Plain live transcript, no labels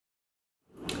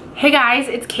Hey guys,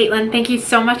 it's Caitlin. Thank you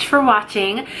so much for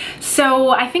watching. So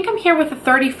I think I'm here with a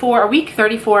week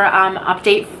 34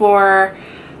 update for,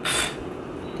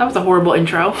 that was a horrible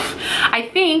intro. I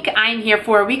think I'm here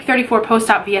for a week 34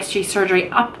 post-op VSG surgery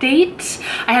update.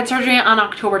 I had surgery on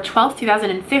October 12th,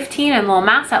 2015 in Lowell,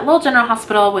 Mass at Lowell General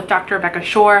Hospital with Dr. Rebecca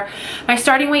Shore. My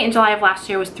starting weight in July of last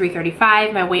year was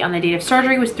 335. My weight on the date of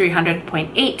surgery was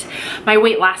 300.8. My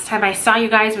weight last time I saw you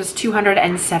guys was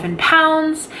 207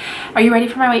 pounds. Are you ready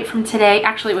for my weight from today?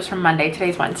 Actually, it was from Monday.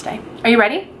 Today's Wednesday. Are you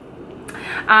ready?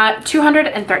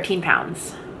 213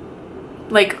 pounds.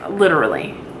 Like,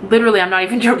 literally, I'm not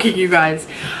even joking, you guys.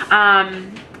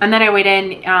 And then I weighed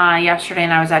in yesterday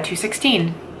and I was at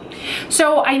 216.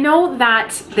 So I know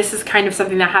that this is kind of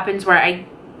something that happens where I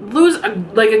lose a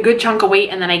good chunk of weight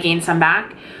and then I gain some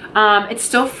back. It's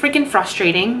still freaking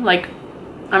frustrating. Like,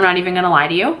 I'm not even gonna lie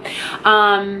to you.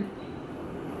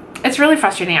 It's really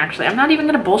frustrating, actually. I'm not even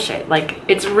gonna bullshit. Like,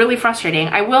 it's really frustrating.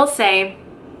 I will say,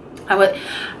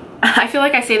 I feel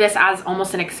like I say this as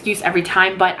almost an excuse every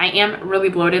time, but I am really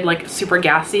bloated, like super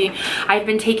gassy. I've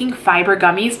been taking fiber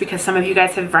gummies because some of you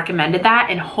guys have recommended that,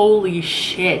 and holy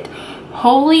shit,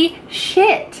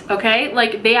 okay?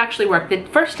 Like, they actually work. The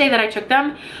first day that I took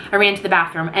them, I ran to the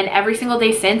bathroom, and every single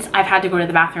day since, I've had to go to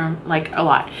the bathroom like a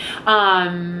lot.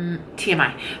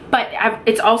 TMI. But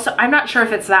it's also, I'm not sure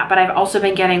if it's that, but I've also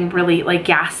been getting really like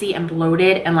gassy and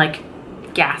bloated and like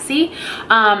gassy.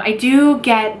 I do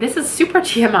get, this is super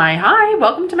TMI, hi,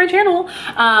 welcome to my channel.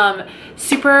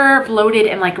 Super bloated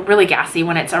and like really gassy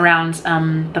when it's around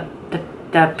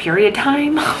the period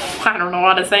time. I don't know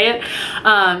how to say it.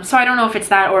 So I don't know if it's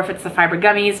that or if it's the fiber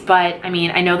gummies, but I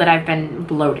mean, I know that I've been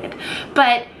bloated.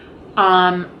 But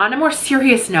on a more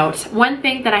serious note, one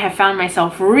thing that I have found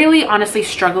myself really honestly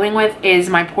struggling with is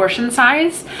my portion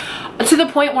size, to the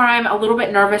point where I'm a little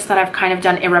bit nervous that I've kind of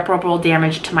done irreparable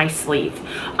damage to my sleeve.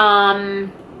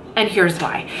 And here's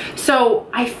why. So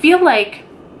I feel like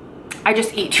I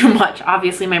just eat too much.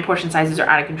 Obviously my portion sizes are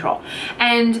out of control.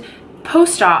 And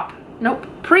pre-op,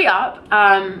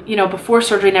 you know, before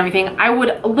surgery and everything, I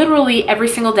would literally every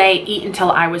single day eat until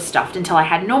I was stuffed, until I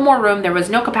had no more room. There was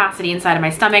no capacity inside of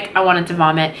my stomach. I wanted to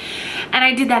vomit. And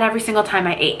I did that every single time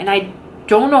I ate. And I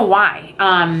don't know why.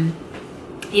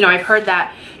 You know, I've heard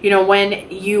that, you know, when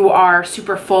you are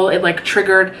super full, it like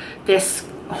triggered this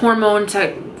hormone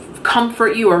to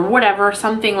comfort you or whatever,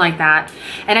 something like that.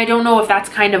 And I don't know if that's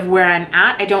kind of where I'm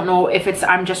at. I don't know if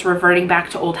I'm just reverting back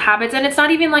to old habits. And it's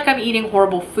not even like I'm eating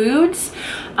horrible foods,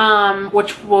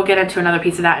 which we'll get into another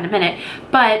piece of that in a minute.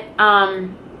 But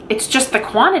it's just the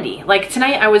quantity. Like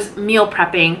tonight I was meal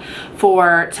prepping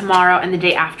for tomorrow and the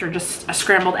day after, just a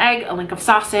scrambled egg, a link of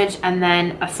sausage, and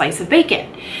then a slice of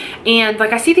bacon. And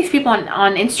like I see these people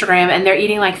on Instagram and they're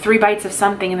eating like 3 bites of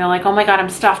something and they're like, oh my God, I'm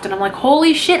stuffed. And I'm like,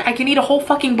 holy shit, I can eat a whole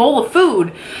fucking bowl of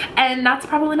food. And that's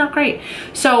probably not great.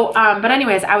 So, but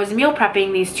anyways, I was meal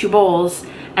prepping these 2 bowls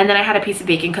and then I had a piece of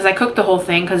bacon because I cooked the whole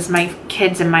thing because my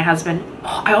kids and my husband,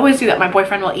 I always do that. My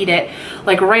boyfriend will eat it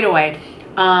like right away.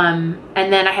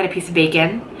 And then I had a piece of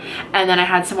bacon and then I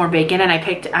had some more bacon and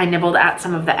I nibbled at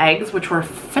some of the eggs, which were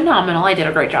phenomenal. I did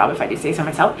a great job, if I do say so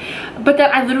myself. But then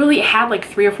I literally had like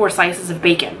 3 or 4 slices of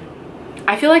bacon.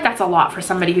 I feel like that's a lot for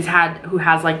somebody who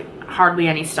has like hardly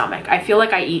any stomach. I feel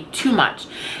like I eat too much.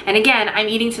 And again, I'm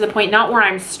eating to the point not where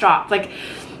I'm stopped. Like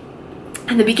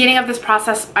in the beginning of this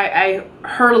process, I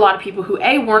heard a lot of people who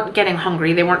A, weren't getting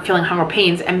hungry, they weren't feeling hunger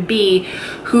pains, and B,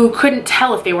 who couldn't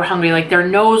tell if they were hungry, like their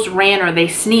nose ran or they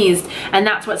sneezed, and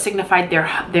that's what signified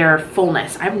their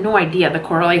fullness. I have no idea the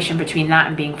correlation between that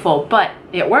and being full, but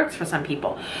it works for some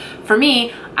people. For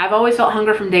me, I've always felt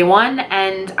hunger from day one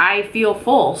and I feel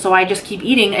full, so I just keep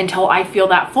eating until I feel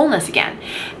that fullness again.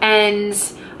 And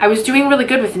I was doing really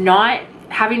good with not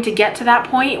having to get to that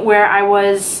point where I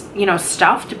was, you know,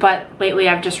 stuffed, but lately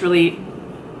I've just really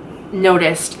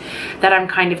noticed that I'm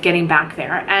kind of getting back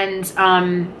there. And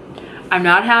I'm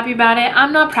not happy about it.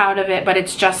 I'm not proud of it, but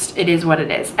it's just, it is what it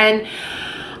is. And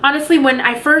honestly, when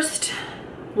I first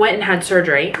went and had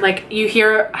surgery, like, you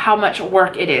hear how much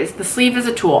work it is. The sleeve is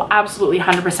a tool, absolutely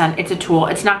 100%. It's a tool.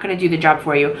 It's not going to do the job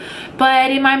for you.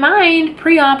 But in my mind,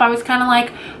 pre-op, I was kind of like,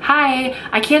 hi,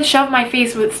 I can't stuff my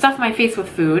face with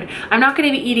food. I'm not going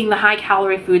to be eating the high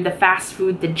calorie food, the fast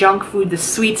food, the junk food, the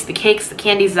sweets, the cakes, the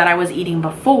candies that I was eating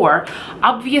before.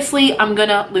 Obviously, I'm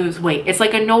gonna lose weight. It's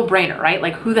like a no-brainer, right?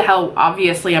 Like, who the hell,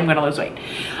 obviously I'm gonna lose weight.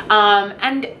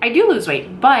 And I do lose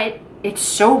weight, but it's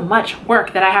so much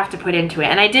work that I have to put into it.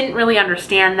 And I didn't really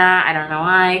understand that. I don't know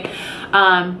why.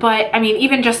 But I mean,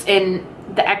 even just in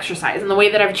the exercise and the way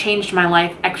that I've changed my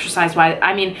life exercise wise.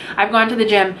 I mean, I've gone to the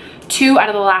gym 2 out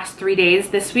of the last 3 days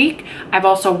this week. I've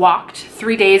also walked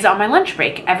 3 days on my lunch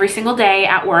break. Every single day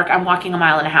at work, I'm walking 1.5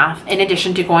 miles in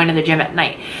addition to going to the gym at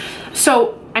night.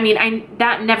 So, I mean,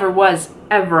 that never was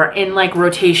ever in like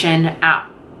rotation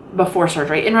before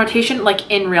surgery. In rotation,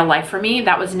 like in real life for me,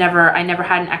 that was never, I never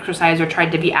had an exercise or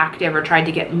tried to be active or tried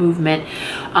to get movement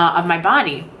of my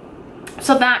body.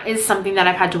 So that is something that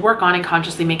I've had to work on and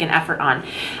consciously make an effort on.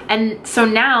 And so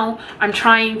now I'm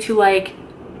trying to like,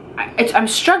 I'm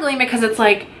struggling because it's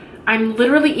like, I'm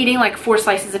literally eating like 4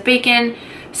 slices of bacon,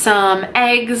 some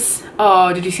eggs.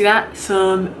 Oh, did you see that?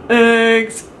 Some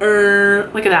eggs.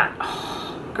 Look at that.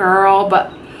 Oh, girl,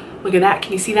 but look at that.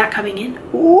 Can you see that coming in?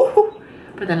 Ooh.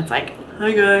 But then it's like,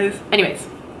 hi guys. Anyways,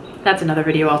 that's another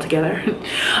video altogether.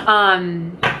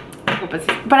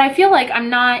 But I feel like I am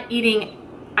not eating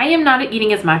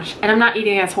as much and I'm not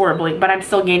eating as horribly, but I'm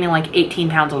still gaining like 18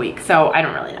 pounds a week. So I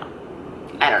don't really know.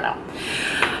 I don't know.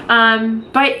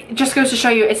 But it just goes to show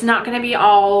you, it's not going to be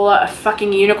all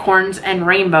fucking unicorns and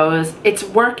rainbows. It's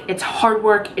work. It's hard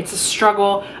work. It's a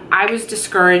struggle. I was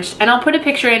discouraged, and I'll put a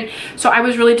picture in. So I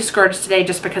was really discouraged today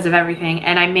just because of everything.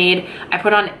 And I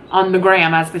put on the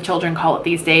gram, as the children call it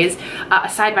these days, a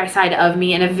side-by-side of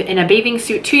me in a bathing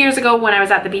suit 2 years ago when I was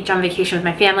at the beach on vacation with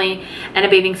my family, and a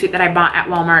bathing suit that I bought at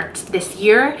Walmart this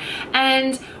year.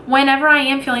 And whenever I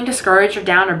am feeling discouraged or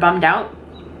down or bummed out,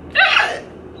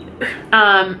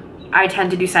 I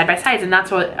tend to do side-by-sides, and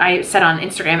that's what I said on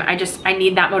Instagram. I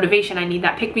need that motivation. I need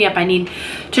that pick-me-up. I need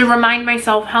to remind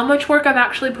myself how much work I've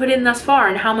actually put in thus far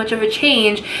and how much of a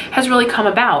change has really come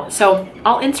about. So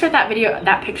I'll insert that video,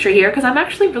 that picture here, because I'm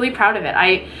actually really proud of it.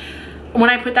 When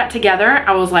I put that together,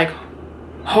 I was like,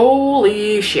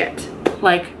 holy shit.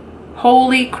 Like,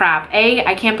 holy crap. A,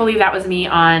 I can't believe that was me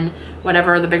on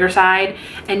whatever, the bigger side,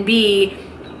 and B,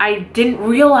 I didn't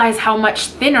realize how much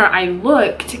thinner I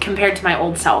looked compared to my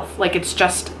old self. Like, it's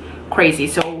just crazy.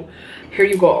 So here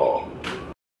you go.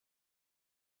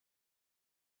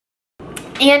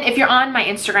 And if you're on my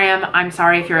Instagram, I'm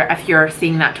sorry if you're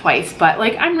seeing that twice, but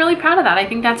like, I'm really proud of that. I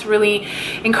think that's really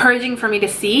encouraging for me to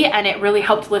see, and it really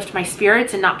helped lift my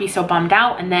spirits and not be so bummed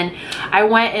out. And then I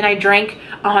went and I drank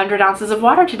 100 ounces of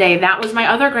water today. That was my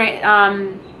other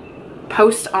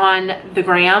post on the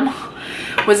gram.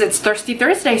 It's Thirsty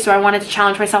Thursday, so I wanted to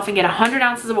challenge myself and get 100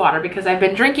 ounces of water, because I've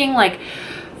been drinking like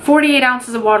 48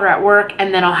 ounces of water at work,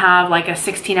 and then I'll have like a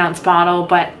 16-ounce bottle,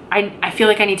 but I feel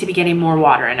like I need to be getting more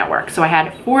water in at work. So I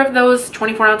had 4 of those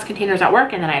 24-ounce containers at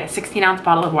work, and then I had a 16-ounce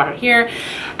bottle of water here,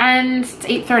 and it's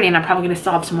 8:30 and I'm probably gonna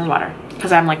still have some more water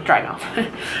because I'm like dry mouth.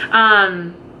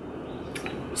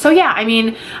 So yeah, I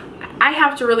mean, I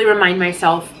have to really remind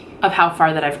myself of how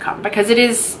far that I've come, because it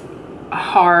is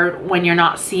hard when you're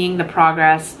not seeing the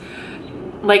progress.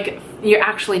 Like, you're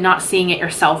actually not seeing it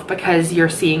yourself, because you're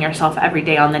seeing yourself every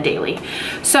day on the daily.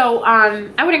 So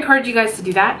I would encourage you guys to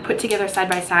do that. Put together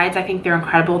side-by-sides. I think they're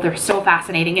incredible. They're so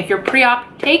fascinating. If you're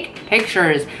pre-op, take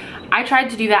pictures. I tried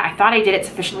to do that. I thought I did it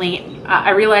sufficiently.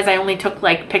 I realized I only took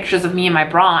like pictures of me and my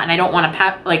bra, and I don't want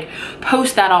to like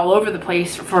post that all over the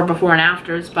place for before and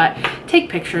afters, but take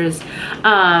pictures.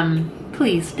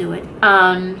 Please do it.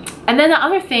 And then the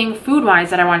other thing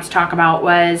food-wise that I wanted to talk about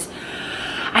was,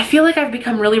 I feel like I've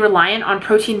become really reliant on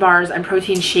protein bars and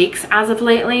protein shakes as of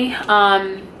lately.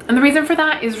 And the reason for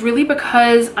that is really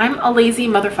because I'm a lazy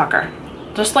motherfucker.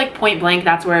 Just like point blank,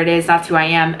 that's where it is. That's who I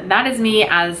am. That is me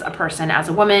as a person, as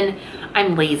a woman.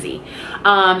 I'm lazy.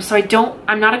 So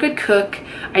I'm not a good cook.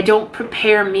 I don't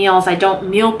prepare meals. I don't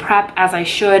meal prep as I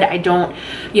should. I don't,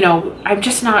 I'm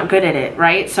just not good at it,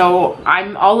 right? So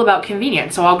I'm all about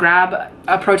convenience. So I'll grab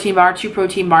a protein bar, 2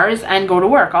 protein bars, and go to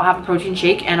work. I'll have a protein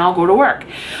shake and I'll go to work.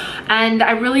 And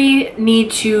I really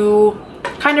need to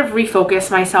kind of refocus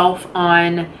myself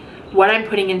on what I'm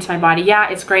putting into my body. Yeah,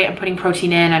 it's great. I'm putting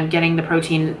protein in, I'm getting the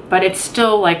protein, but it's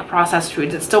still like processed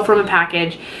foods. It's still from a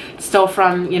package. It's still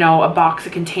from, a box, a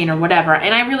container, whatever.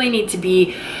 And I really need to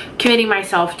be committing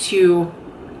myself to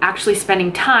actually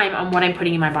spending time on what I'm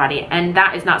putting in my body. And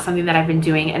that is not something that I've been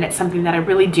doing. And it's something that I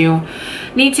really do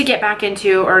need to get back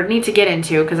into, or need to get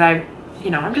into, because I'm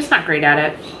just not great at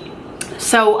it.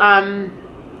 So,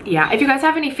 yeah, if you guys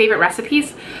have any favorite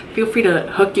recipes, feel free to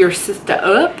hook your sister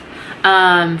up.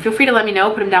 Feel free to let me know,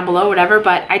 put them down below, whatever,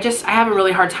 but I have a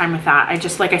really hard time with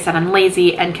that. Like I said, I'm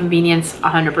lazy, and convenience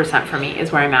 100% for me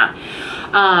is where I'm at.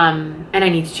 And I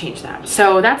need to change that.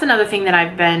 So that's another thing that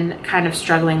I've been kind of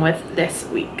struggling with this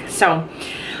week. So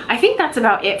I think that's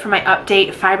about it for my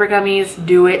update. Fiber gummies,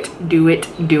 do it, do it,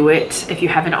 do it if you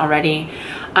haven't already.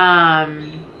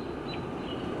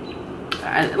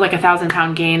 like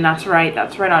 1,000-pound gain. That's right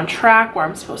on track where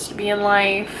I'm supposed to be in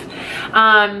life.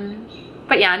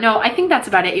 But yeah, no, I think that's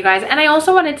about it, you guys. And I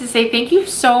also wanted to say thank you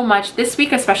so much. This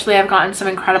week especially, I've gotten some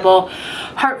incredible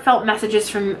heartfelt messages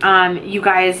from you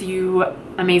guys, you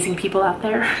amazing people out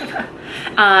there.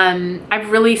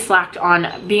 I've really slacked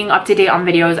on being up to date on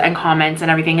videos and comments and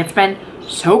everything. It's been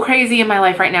so crazy in my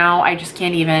life right now, I just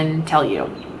can't even tell you.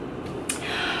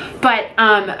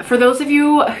 But for those of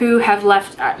you who have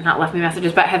not left me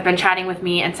messages, but have been chatting with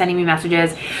me and sending me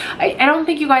messages, I don't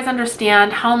think you guys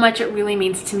understand how much it really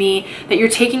means to me that you're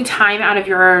taking time out of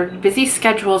your busy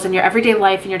schedules and your everyday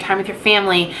life and your time with your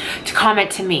family to comment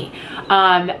to me.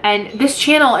 And this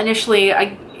channel initially,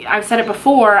 I've said it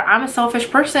before, I'm a selfish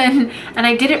person, and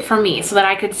I did it for me so that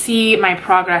I could see my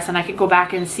progress and I could go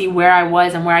back and see where I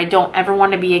was and where I don't ever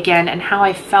want to be again, and how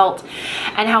I felt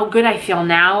and how good I feel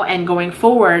now and going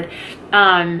forward.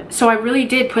 So I really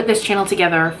did put this channel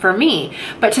together for me,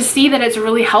 but to see that it's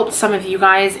really helped some of you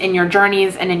guys in your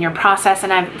journeys and in your process,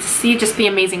 and to see just the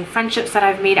amazing friendships that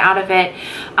I've made out of it,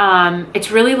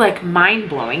 it's really like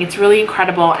mind-blowing. It's really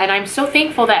incredible, and I'm so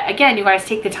thankful that, again, you guys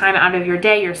take the time out of your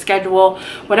day, your schedule,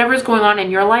 whatever's going on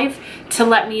in your life, to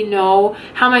let me know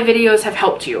how my videos have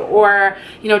helped you, or,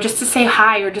 you know, just to say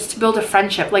hi, or just to build a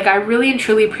friendship. Like, I really and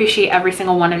truly appreciate every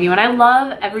single one of you, and I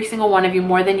love every single one of you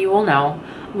more than you will know.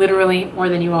 Literally more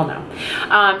than you all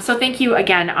know. So thank you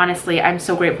again. Honestly, I'm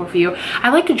so grateful for you. I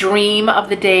like to dream of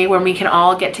the day when we can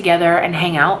all get together and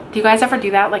hang out. Do you guys ever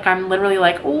do that? Like, I'm literally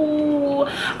like, oh,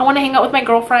 I want to hang out with my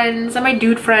girlfriends and my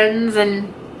dude friends,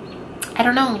 and I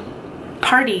don't know,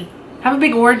 party, have a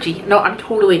big orgy. No, I'm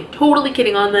totally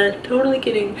kidding on that. Totally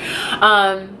kidding.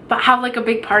 But have like a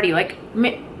big party. Like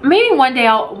maybe one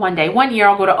year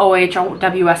I'll go to OH or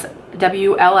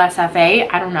WLSFA,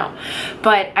 I don't know,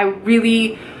 but I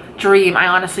really dream, I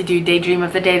honestly do daydream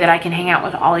of the day that I can hang out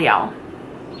with all y'all.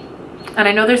 And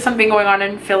I know there's something going on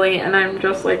in Philly, and I'm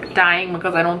just like dying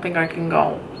because I don't think I can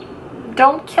go.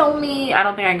 Don't kill me. I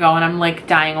don't think I can go, and I'm like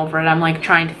dying over it. I'm like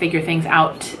trying to figure things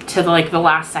out to the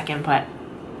last second, but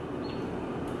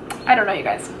I don't know, you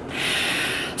guys.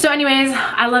 So anyways,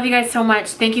 I love you guys so much.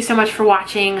 Thank you so much for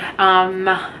watching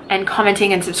and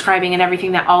commenting and subscribing and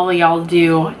everything that all of y'all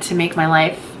do to make my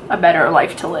life a better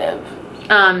life to live.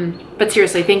 But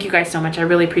seriously, thank you guys so much. I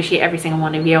really appreciate every single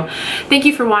one of you. Thank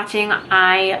you for watching.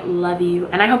 I love you.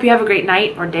 And I hope you have a great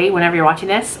night or day whenever you're watching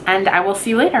this. And I will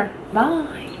see you later.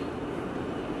 Bye.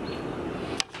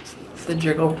 It's the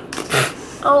jiggle.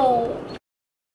 Oh.